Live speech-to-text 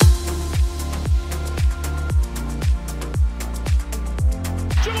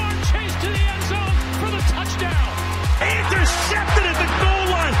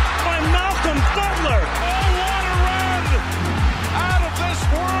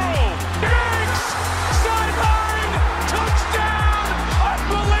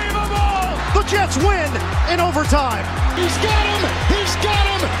Seahawks win in overtime. He's got him! He's got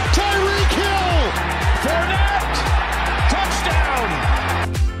him! Tyreek Hill! Fournette! Touchdown!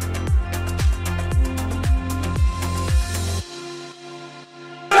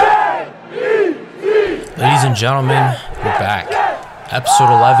 Ladies and gentlemen, we're back.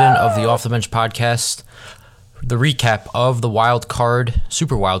 Episode 11 of the Off the Bench podcast. The recap of the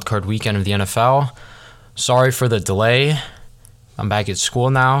super wild card weekend of the NFL. Sorry for the delay. I'm back at school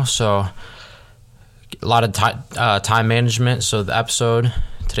now, so a lot of time management. So the episode,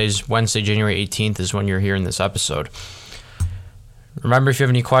 today's Wednesday, January 18th, is when you're hearing this episode. Remember, if you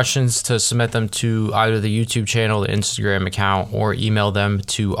have any questions, to submit them to either the YouTube channel, the Instagram account, or email them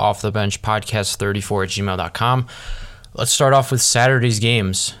to offthebenchpodcast34@gmail.com. Let's start off with Saturday's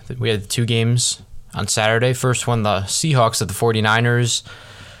games. We had 2 games on Saturday. First one, the Seahawks at the 49ers.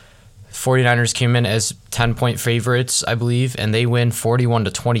 49ers came in as 10-point favorites, I believe, and they win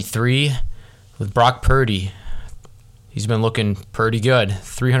 41-23 with Brock Purdy. He's been looking pretty good.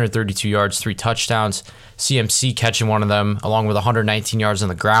 332 yards, 3 touchdowns. CMC catching one of them, along with 119 yards on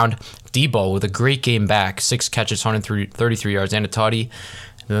the ground. Debo with a great game back. 6 catches, 133 yards, and a tutty.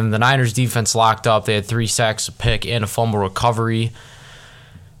 And then the Niners defense locked up. They had 3 sacks, a pick, and a fumble recovery.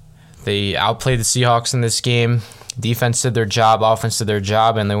 They outplayed the Seahawks in this game. Defense did their job, offense did their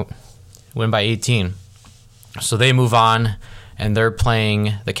job, and they win by 18. So they move on, and they're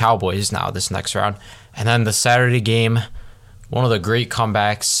playing the Cowboys now this next round. And then the Saturday game, one of the great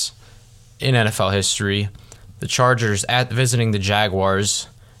comebacks in NFL history. The Chargers visiting the Jaguars.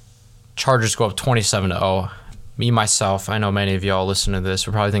 Chargers go up 27-0. Me, myself, I know many of y'all listening to this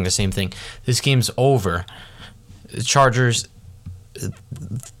will probably think the same thing. This game's over. The Chargers,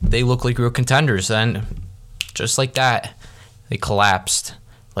 they look like real contenders. And just like that, they collapsed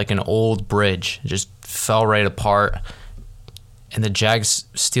like an old bridge. It just fell right apart. And the Jags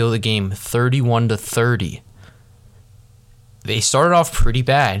steal the game 31-30. They started off pretty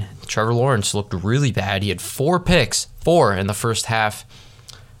bad. Trevor Lawrence looked really bad. He had 4 picks, 4 in the first half.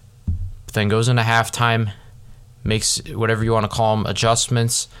 But then goes into halftime, makes whatever you want to call them,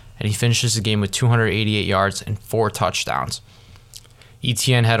 adjustments, and he finishes the game with 288 yards and 4 touchdowns.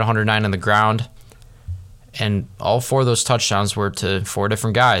 ETN had 109 on the ground, and all 4 of those touchdowns were to 4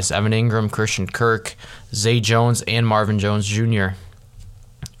 different guys: Evan Ingram, Christian Kirk, Zay Jones, and Marvin Jones Jr.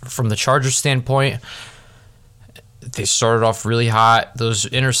 From the Chargers standpoint, they started off really hot. Those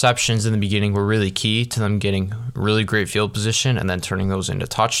interceptions in the beginning were really key to them getting really great field position and then turning those into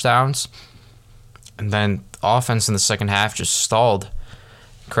touchdowns. And then offense in the second half just stalled.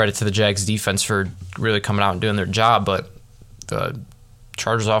 Credit to the Jags defense for really coming out and doing their job, but the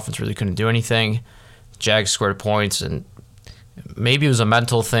Chargers offense really couldn't do anything. Jags scored points, and maybe it was a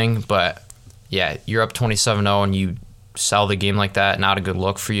mental thing, but yeah, you're up 27-0 and you sell the game like that, not a good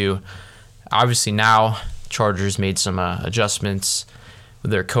look for you. Obviously now, Chargers made some adjustments with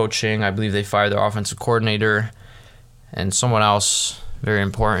their coaching. I believe they fired their offensive coordinator and someone else very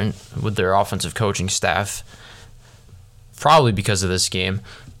important with their offensive coaching staff, probably because of this game.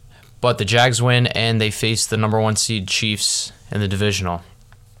 But the Jags win, and they face the number 1 seed Chiefs in the divisional.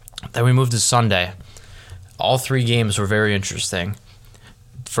 Then we move to Sunday. All 3 games were very interesting.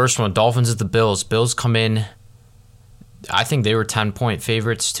 First one, Dolphins at the Bills. Bills come in, I think they were 10-point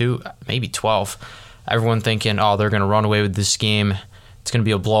favorites too, maybe 12. Everyone thinking, oh, they're going to run away with this game. It's going to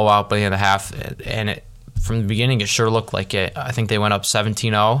be a blowout by the end of the half. And from the beginning, it sure looked like it. I think they went up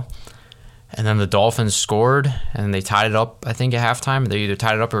 17-0. And then the Dolphins scored, and they tied it up, I think, at halftime. They either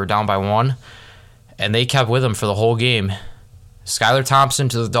tied it up or were down by 1. And they kept with them for the whole game. Skylar Thompson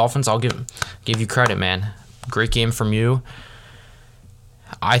to the Dolphins, I'll give you credit, man. Great game from you.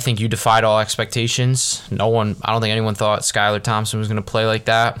 I think you defied all expectations. I don't think anyone thought Skylar Thompson was going to play like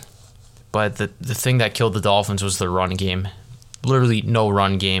that. But the thing that killed the Dolphins was their run game. Literally no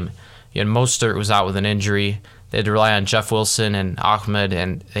run game. You had Mostert was out with an injury. They had to rely on Jeff Wilson and Ahmed,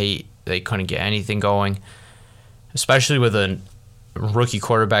 and they couldn't get anything going. Especially with a rookie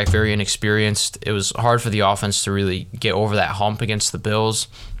quarterback, very inexperienced. It was hard for the offense to really get over that hump against the Bills.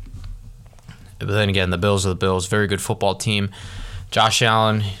 But then again, the Bills are the Bills. Very good football team. Josh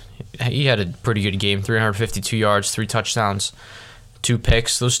Allen, he had a pretty good game. 352 yards, 3 touchdowns, 2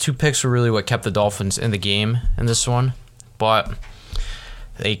 picks. Those 2 picks were really what kept the Dolphins in the game in this one. But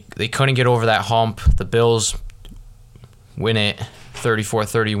they couldn't get over that hump. The Bills win it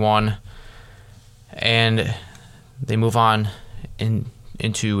 34-31. And they move on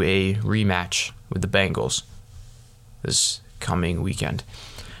into a rematch with the Bengals this coming weekend.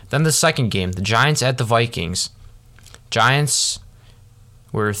 Then the second game, the Giants at the Vikings. Giants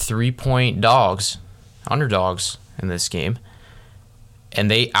were 3-point underdogs in this game. and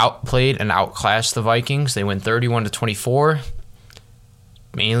they outplayed and outclassed the Vikings. They went 31-24.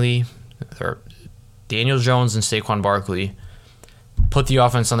 Mainly, Daniel Jones and Saquon Barkley put the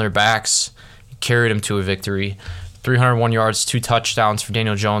offense on their backs, carried them to a victory. 301 yards, 2 touchdowns for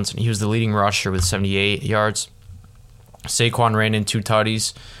Daniel Jones, and he was the leading rusher with 78 yards. Saquon ran in 2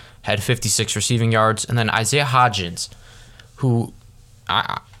 tutties, had 56 receiving yards, and then Isaiah Hodgins, who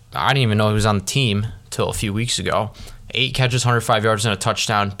I didn't even know he was on the team till a few weeks ago. 8 catches, 105 yards, and a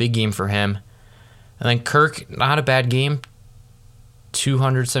touchdown. Big game for him. And then Kirk, not a bad game.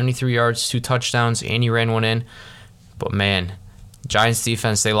 273 yards, 2 touchdowns, and he ran one in. But man, Giants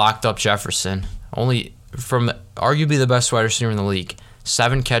defense, they locked up Jefferson. Only from arguably the best wide receiver in the league.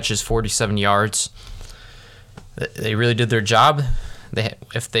 7 catches, 47 yards. They really did their job.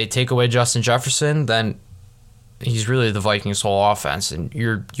 If they take away Justin Jefferson, then he's really the Vikings' whole offense, and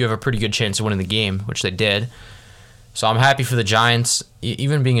you have a pretty good chance of winning the game, which they did. So I'm happy for the Giants.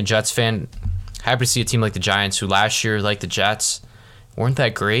 Even being a Jets fan, happy to see a team like the Giants, who last year, like the Jets, weren't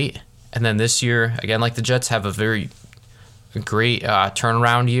that great. And then this year, again, like the Jets, have a very great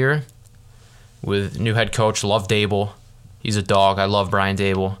turnaround year with new head coach. Love Dable. He's a dog. I love Brian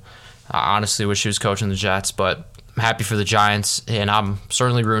Dable. I honestly wish he was coaching the Jets, but I'm happy for the Giants, and I'm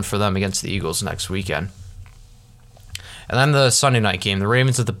certainly rooting for them against the Eagles next weekend. And then the Sunday night game, the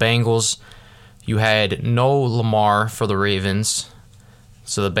Ravens at the Bengals. You had no Lamar for the Ravens.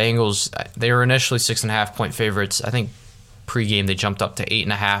 So the Bengals, they were initially 6.5-point favorites. I think pregame they jumped up to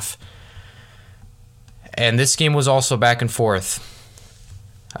 8.5. And this game was also back and forth.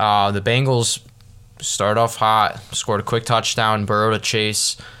 The Bengals started off hot, scored a quick touchdown, Burrow to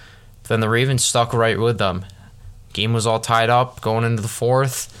Chase. Then the Ravens stuck right with them. Game was all tied up going into the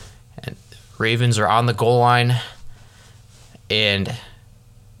fourth. And Ravens are on the goal line. And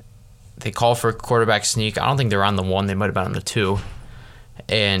they call for a quarterback sneak. I don't think they were on the 1. They might have been on the 2.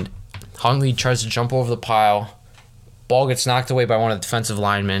 And Huntley tries to jump over the pile. Ball gets knocked away by one of the defensive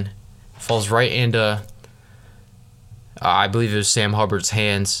linemen. Falls right into, I believe it was Sam Hubbard's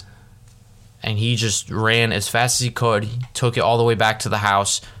hands. And he just ran as fast as he could. He took it all the way back to the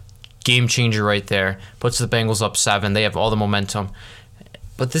house. Game changer right there. Puts the Bengals up 7. They have all the momentum.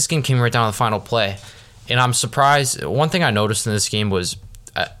 But this game came right down to the final play. And I'm surprised. One thing I noticed in this game was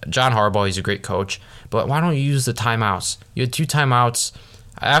John Harbaugh, he's a great coach, but why don't you use the timeouts? You had 2 timeouts.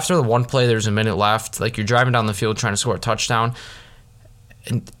 After the one play, there's a minute left. Like, you're driving down the field trying to score a touchdown,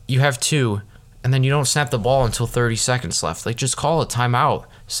 and you have 2, and then you don't snap the ball until 30 seconds left. Like, just call a timeout.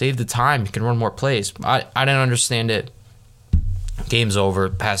 Save the time. You can run more plays. I didn't understand it. Game's over.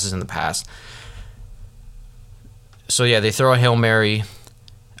 Passes in the past. So, yeah, they throw a Hail Mary.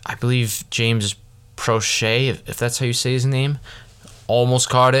 I believe James Prochet, if that's how you say his name, almost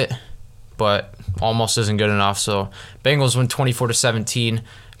caught it, but almost isn't good enough. So Bengals win 24-17.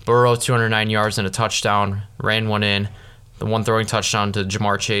 Burrow 209 yards and a touchdown, ran one in. The one throwing touchdown to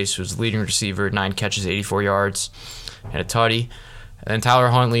Jamar Chase, who's the leading receiver, 9 catches, 84 yards, and a tutty. And then Tyler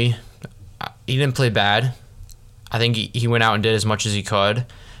Huntley, he didn't play bad. I think he went out and did as much as he could.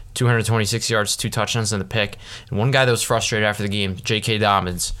 226 yards, 2 touchdowns, and a pick. And one guy that was frustrated after the game, J.K.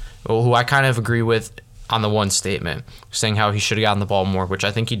 Dobbins, who I kind of agree with on the one statement, saying how he should have gotten the ball more, which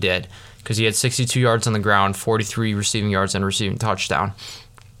I think he did, because he had 62 yards on the ground, 43 receiving yards, and a receiving touchdown.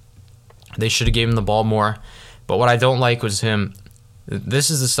 They should have given him the ball more. But what I don't like was him, this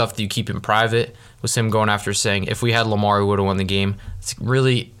is the stuff that you keep in private, was him going after saying, if we had Lamar, we would have won the game. It's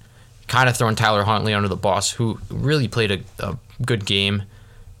really kind of throwing Tyler Huntley under the bus, who really played a good game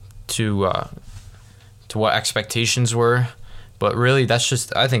to what expectations were. But really,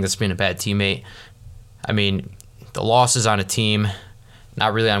 I think that's been a bad teammate. I mean, the loss is on a team,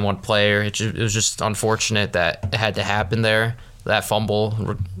 not really on one player. It was just unfortunate that it had to happen there. That fumble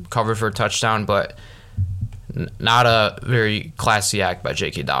recovered for a touchdown, but not a very classy act by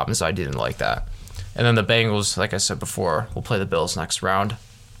J.K. Dobbins. So I didn't like that. And then the Bengals, like I said before, will play the Bills next round.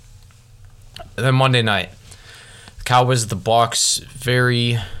 And then Monday night, the Cowboys at the Bucks,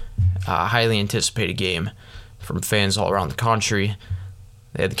 very highly anticipated game from fans all around the country.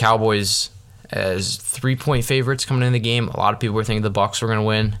 They had the Cowboys as 3-point favorites coming into the game. A lot of people were thinking the Bucks were going to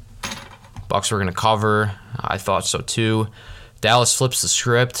win. Bucks were going to cover. I thought so too. Dallas flips the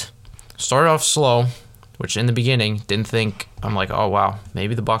script. Started off slow, which in the beginning didn't think. I'm like, oh wow,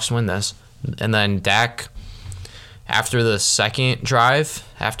 maybe the Bucks win this. And then Dak, after the second drive,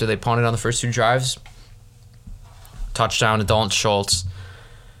 after they punted on the first 2 drives, touchdown to Dalton Schultz.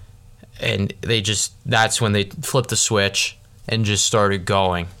 And that's when they flipped the switch and just started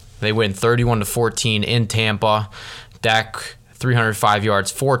going. They win 31-14 in Tampa. Dak, 305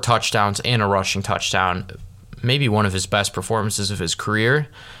 yards, 4 touchdowns, and a rushing touchdown. maybe one of his best performances of his career.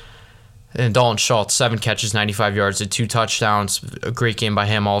 And Dalton Schultz, 7 catches, 95 yards, and 2 touchdowns. A great game by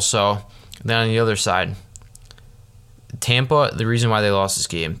him also. Then on the other side, Tampa, the reason why they lost this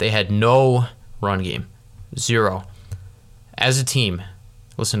game, they had no run game. 0. As a team,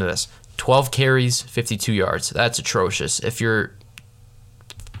 listen to this, 12 carries, 52 yards. That's atrocious. If you're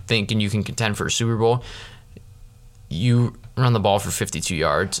thinking you can contend for a Super Bowl, you run the ball for 52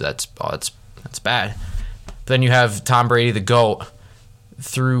 yards. That's bad. Then you have Tom Brady, the GOAT,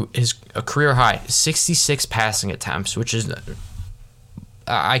 through a career high 66 passing attempts, which is,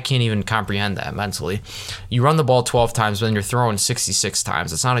 I can't even comprehend that mentally. You run the ball 12 times, but then you're throwing 66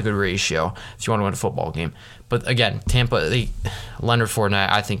 times. It's not a good ratio if you want to win a football game. But again, Tampa, Leonard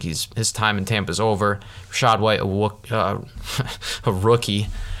Fournette, I think his time in Tampa is over. Rachaad White, a rookie.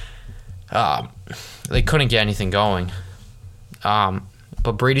 They couldn't get anything going.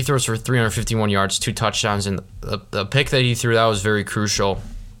 But Brady throws for 351 yards, 2 touchdowns, and the pick that he threw, that was very crucial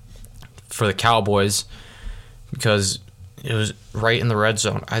for the Cowboys because it was right in the red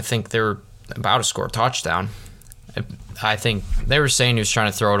zone. I think they were about to score a touchdown. I think they were saying he was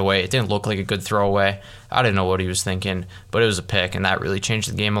trying to throw it away. It didn't look like a good throwaway. I didn't know what he was thinking, but it was a pick, and that really changed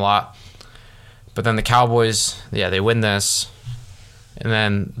the game a lot. But then the Cowboys, they win this, and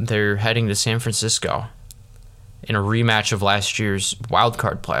then they're heading to San Francisco in a rematch of last year's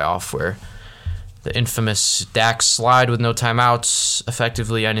wildcard playoff where the infamous Dak slide with no timeouts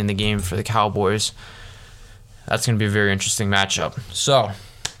effectively ending the game for the Cowboys. That's going to be a very interesting matchup. So,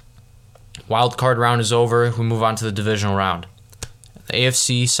 wildcard round is over. We move on to the divisional round. The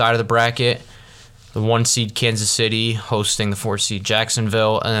AFC side of the bracket, the 1 seed Kansas City hosting the 4 seed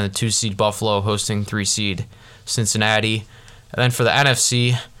Jacksonville, and then the 2 seed Buffalo hosting 3 seed Cincinnati. And then for the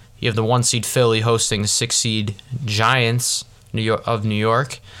NFC, you have the 1 seed Philly hosting the 6 seed Giants of New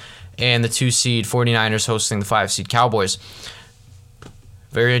York, and the 2 seed 49ers hosting the 5 seed Cowboys.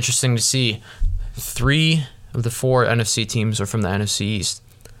 Very interesting to see. 3 of the 4 NFC teams are from the NFC East.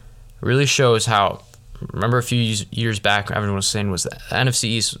 It really shows how, remember a few years back, everyone was saying was the NFC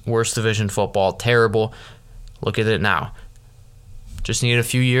East worst division football, terrible. Look at it now. Just needed a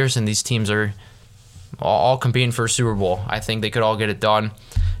few years, and these teams are all competing for a Super Bowl. I think they could all get it done.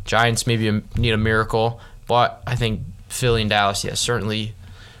 Giants maybe need a miracle, but I think Philly and Dallas, certainly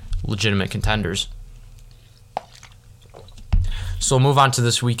legitimate contenders. So we'll move on to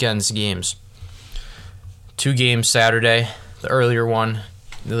this weekend's games. 2 games Saturday. The earlier one,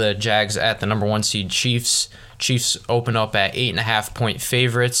 the Jags at the number 1 seed Chiefs. Chiefs open up at 8.5-point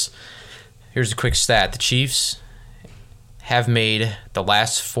favorites. Here's a quick stat. The Chiefs have made the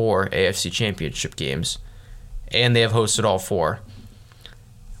last 4 AFC Championship games, and they have hosted all 4,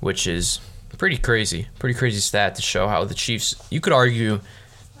 which is pretty crazy. Pretty crazy stat to show how the Chiefs, you could argue,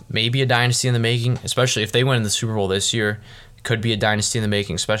 maybe a dynasty in the making, especially if they win the Super Bowl this year. It could be a dynasty in the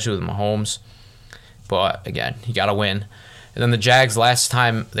making, especially with Mahomes. But again, you got to win. And then the Jags, last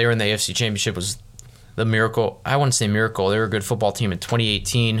time they were in the AFC Championship was the miracle. I wouldn't say miracle. They were a good football team in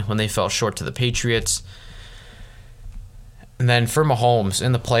 2018 when they fell short to the Patriots. And then for Mahomes,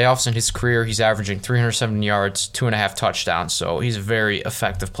 in the playoffs in his career, he's averaging 307 yards, 2.5 touchdowns. So he's a very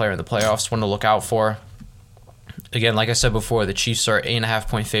effective player in the playoffs, one to look out for. Again, like I said before, the Chiefs are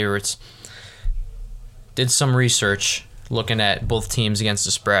 8.5-point favorites. Did some research looking at both teams against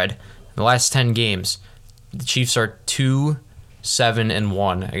the spread. In the last 10 games, the Chiefs are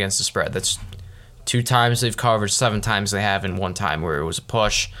 2-7-1 against the spread. That's 2 times they've covered, 7 times they have in 1 time where it was a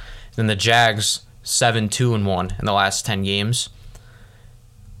push. Then the Jags, 7-2-1 in the last 10 games.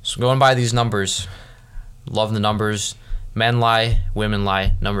 So going by these numbers, love the numbers. Men lie, women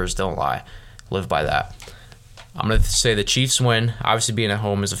lie, numbers don't lie. Live by that. I'm going to say the Chiefs win. Obviously being at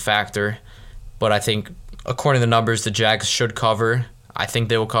home is a factor, but I think according to the numbers, the Jags should cover. I think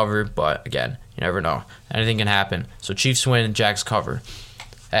they will cover, but again, you never know. Anything can happen. So Chiefs win, Jags cover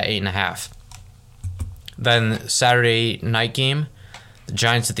at 8.5. Then Saturday night game, the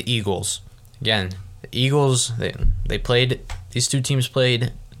Giants at the Eagles. Again, the Eagles, they played, these 2 teams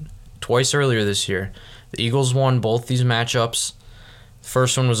played twice earlier this year. The Eagles won both these matchups. The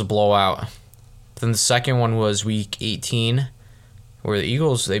first one was a blowout. Then the second one was week 18, where the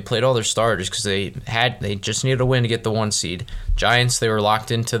Eagles, they played all their starters because they just needed a win to get the 1 seed. Giants, they were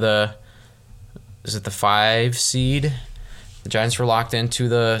locked into the 5 seed? The Giants were locked into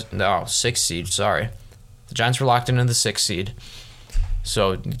the 6 seed, sorry. The Giants were locked into the 6 seed.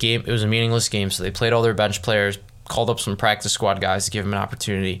 So it was a meaningless game, so they played all their bench players, called up some practice squad guys to give them an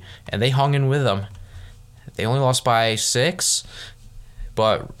opportunity, and they hung in with them. They only lost by 6,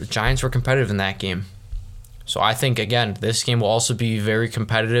 but the Giants were competitive in that game. So I think, again, this game will also be very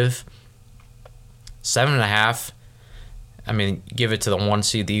competitive. 7.5. I mean, give it to the 1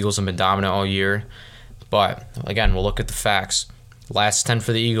 seed. The Eagles have been dominant all year. But, again, we'll look at the facts. Last 10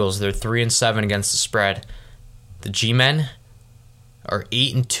 for the Eagles, they're 3-7 against the spread. The G-Men are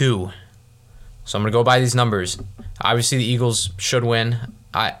 8-2. So I'm going to go by these numbers. Obviously, the Eagles should win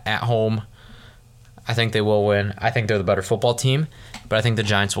at home. I think they will win. I think they're the better football team. But I think the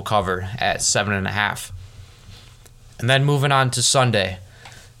Giants will cover at 7.5. And then moving on to Sunday.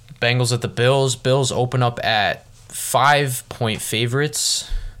 Bengals at the Bills. Bills open up at 5-point favorites.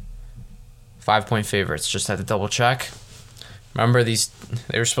 5-point favorites. Just had to double check. Remember, they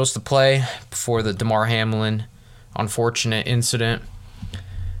were supposed to play before the Damar Hamlin unfortunate incident.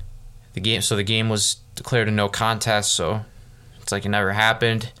 The game was declared a no contest, so it's like it never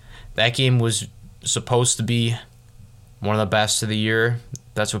happened. That game was supposed to be one of the best of the year.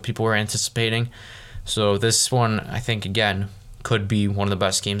 That's what people were anticipating. So this one, I think, again, could be one of the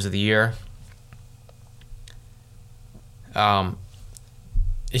best games of the year.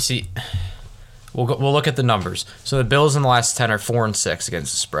 You see, we'll look at the numbers. So the Bills in the last 10 are 4-6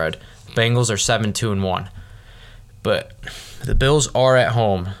 against the spread. The Bengals are 7-2-1. But the Bills are at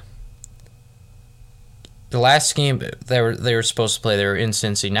home. The last game they were supposed to play, they were in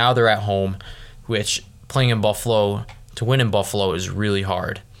Cincy. Now they're at home, which playing in Buffalo, to win in Buffalo is really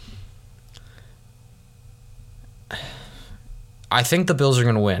hard. I think the Bills are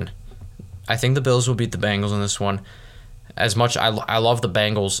going to win. I think the Bills will beat the Bengals in this one. As much I love the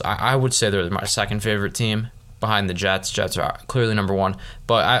Bengals, I would say they're my second favorite team behind the Jets. Jets are clearly number one.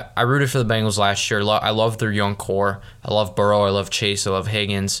 But I rooted for the Bengals last year. I love their young core. I love Burrow. I love Chase. I love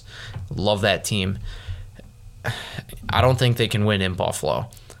Higgins. Love that team. I don't think they can win in Buffalo.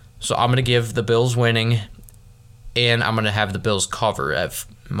 So I'm going to give the Bills winning, and I'm going to have the Bills cover at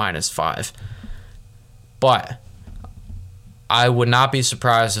 -5. But I would not be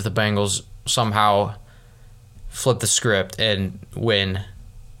surprised if the Bengals somehow flip the script and win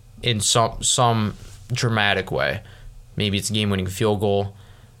in some dramatic way. Maybe it's a game-winning field goal.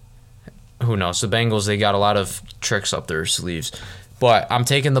 Who knows? The Bengals, they got a lot of tricks up their sleeves. But I'm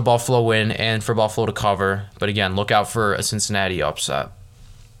taking the Buffalo win and for Buffalo to cover. But again, look out for a Cincinnati upset.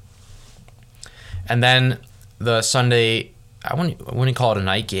 And then the Sunday, I wouldn't call it a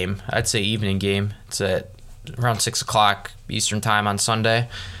night game. I'd say evening game. It's at around 6 o'clock Eastern time on Sunday.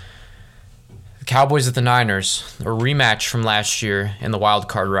 The Cowboys at the Niners, a rematch from last year in the wild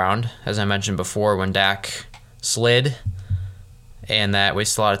card round, as I mentioned before, when Dak slid and that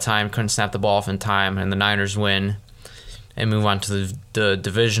wasted a lot of time, couldn't snap the ball off in time, and the Niners win and move on to the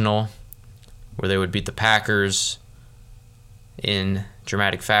divisional, where they would beat the Packers in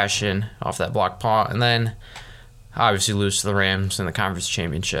dramatic fashion off that block punt, and then obviously lose to the Rams in the conference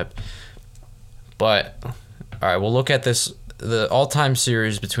championship. But all right, we'll look at the all-time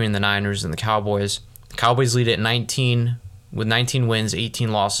series between the Niners and the Cowboys. The Cowboys lead at 19 with 19 wins,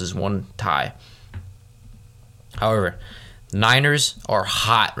 18 losses, 1 tie. However, the Niners are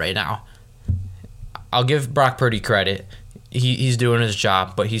hot right now. I'll give Brock Purdy credit. He's doing his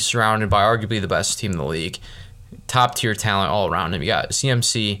job, but he's surrounded by arguably the best team in the league. Top-tier talent all around him. You got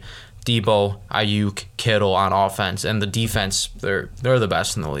CMC, Debo, Ayuk, Kittle on offense, and the defense, they're the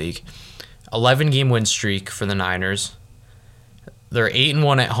best in the league. 11-game win streak for the Niners. They're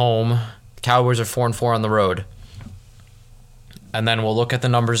 8-1 at home. The Cowboys are 4-4 on the road. And then we'll look at the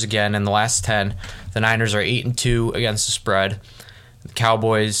numbers again. In the last 10, the Niners are 8-2 against the spread. The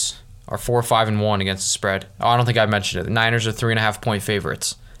Cowboys are 4-5-1 against the spread. Oh, I don't think I mentioned it. The Niners are 3.5-point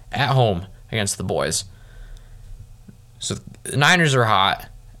favorites at home against the boys. So the Niners are hot.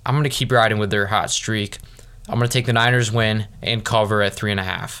 I'm going to keep riding with their hot streak. I'm going to take the Niners win and cover at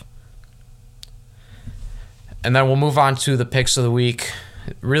 3.5. And then we'll move on to the picks of the week.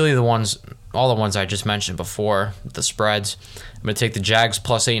 Really all the ones I just mentioned before, the spreads. I'm going to take the Jags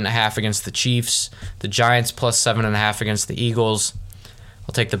plus 8.5 against the Chiefs, the Giants plus 7.5 against the Eagles.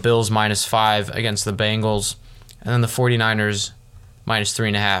 I'll take the Bills -5 against the Bengals, and then the 49ers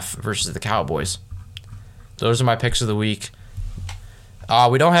 -3.5 versus the Cowboys. Those are my picks of the week.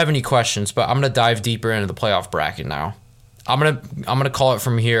 We don't have any questions, but I'm going to dive deeper into the playoff bracket now. I'm gonna call it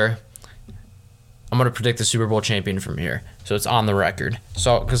from here. I'm going to predict the Super Bowl champion from here. So it's on the record.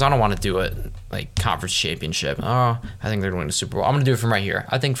 So, because I don't want to do it like conference championship. Oh, I think they're going to win the Super Bowl. I'm going to do it from right here.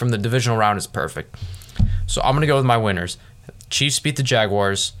 I think from the divisional round is perfect. So I'm going to go with my winners. Chiefs beat the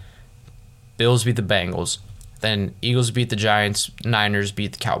Jaguars. Bills beat the Bengals. Then Eagles beat the Giants. Niners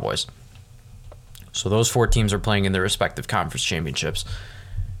beat the Cowboys. So those 4 teams are playing in their respective conference championships.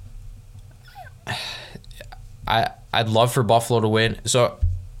 I'd love for Buffalo to win. So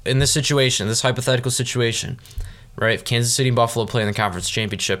in this situation, this hypothetical situation, right? If Kansas City and Buffalo play in the conference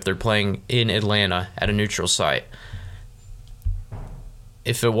championship, they're playing in Atlanta at a neutral site.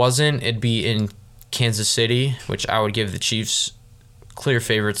 If it wasn't, it'd be in Kansas City, which I would give the Chiefs clear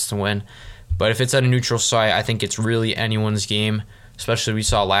favorites to win. But if it's at a neutral site, I think it's really anyone's game, especially we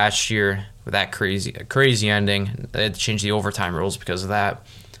saw last year with that crazy ending. They had to change the overtime rules because of that.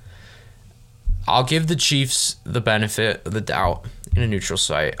 I'll give the Chiefs the benefit of the doubt in a neutral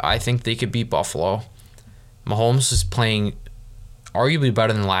site. I think they could beat Buffalo. Mahomes is playing arguably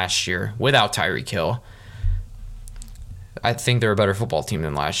better than last year without Tyreek Hill. I think they're a better football team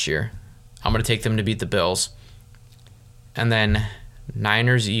than last year. I'm going to take them to beat the Bills. And then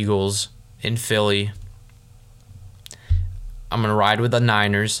Niners, Eagles in Philly. I'm going to ride with the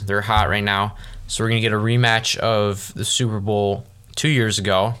Niners. They're hot right now. So we're going to get a rematch of the Super Bowl 2 years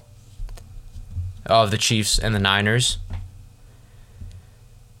ago of the Chiefs and the Niners.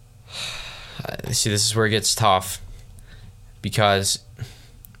 See, this is where it gets tough because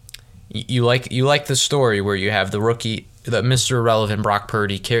you like the story where you have the rookie, the Mr. Irrelevant Brock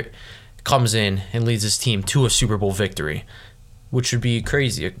Purdy comes in and leads his team to a Super Bowl victory, which would be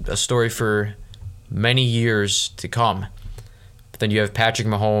crazy, a story for many years to come. But then you have Patrick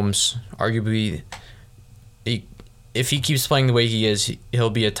Mahomes, arguably, if he keeps playing the way he is, he'll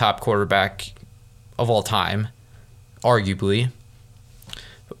be a top quarterback of all time, arguably.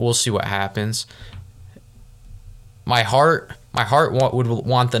 But we'll see what happens. My heart would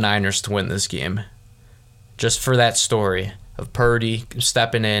want the Niners to win this game, just for that story of Purdy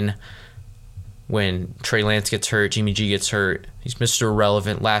stepping in when Trey Lance gets hurt, Jimmy G gets hurt. He's Mr.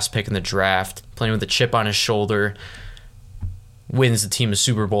 Irrelevant, last pick in the draft, playing with a chip on his shoulder, wins the team a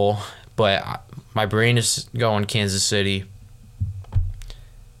Super Bowl. But my brain is going Kansas City.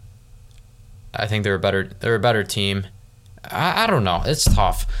 I think they're a better team. I don't know. It's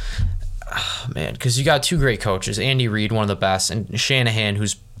tough. Oh, man, because you got two great coaches. Andy Reid, one of the best, and Shanahan,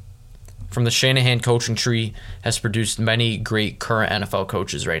 who's from the Shanahan coaching tree, has produced many great current NFL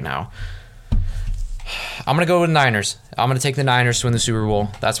coaches right now. I'm going to go with the Niners. I'm going to take the Niners to win the Super Bowl.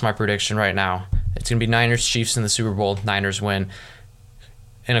 That's my prediction right now. It's going to be Niners, Chiefs in the Super Bowl. Niners win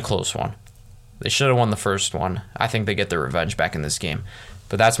in a close one. They should have won the first one. I think they get their revenge back in this game.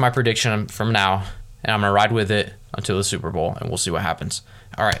 But that's my prediction from now, and I'm going to ride with it until the Super Bowl, and we'll see what happens.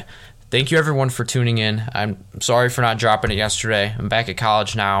 All right. Thank you, everyone, for tuning in. I'm sorry for not dropping it yesterday. I'm back at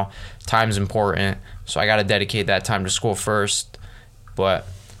college now. Time's important, so I got to dedicate that time to school first. But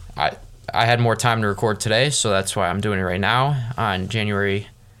I had more time to record today, so that's why I'm doing it right now on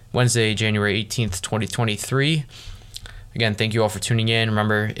Wednesday, January 18th, 2023. Again, thank you all for tuning in.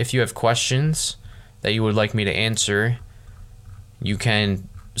 Remember, if you have questions that you would like me to answer, you can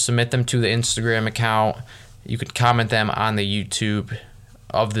submit them to the Instagram account. You could comment them on the YouTube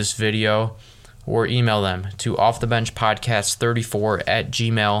of this video or email them to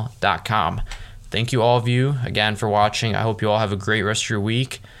offthebenchpodcast34@gmail.com. Thank you all of you again for watching. I hope you all have a great rest of your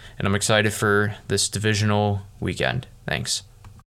week, and I'm excited for this divisional weekend. Thanks.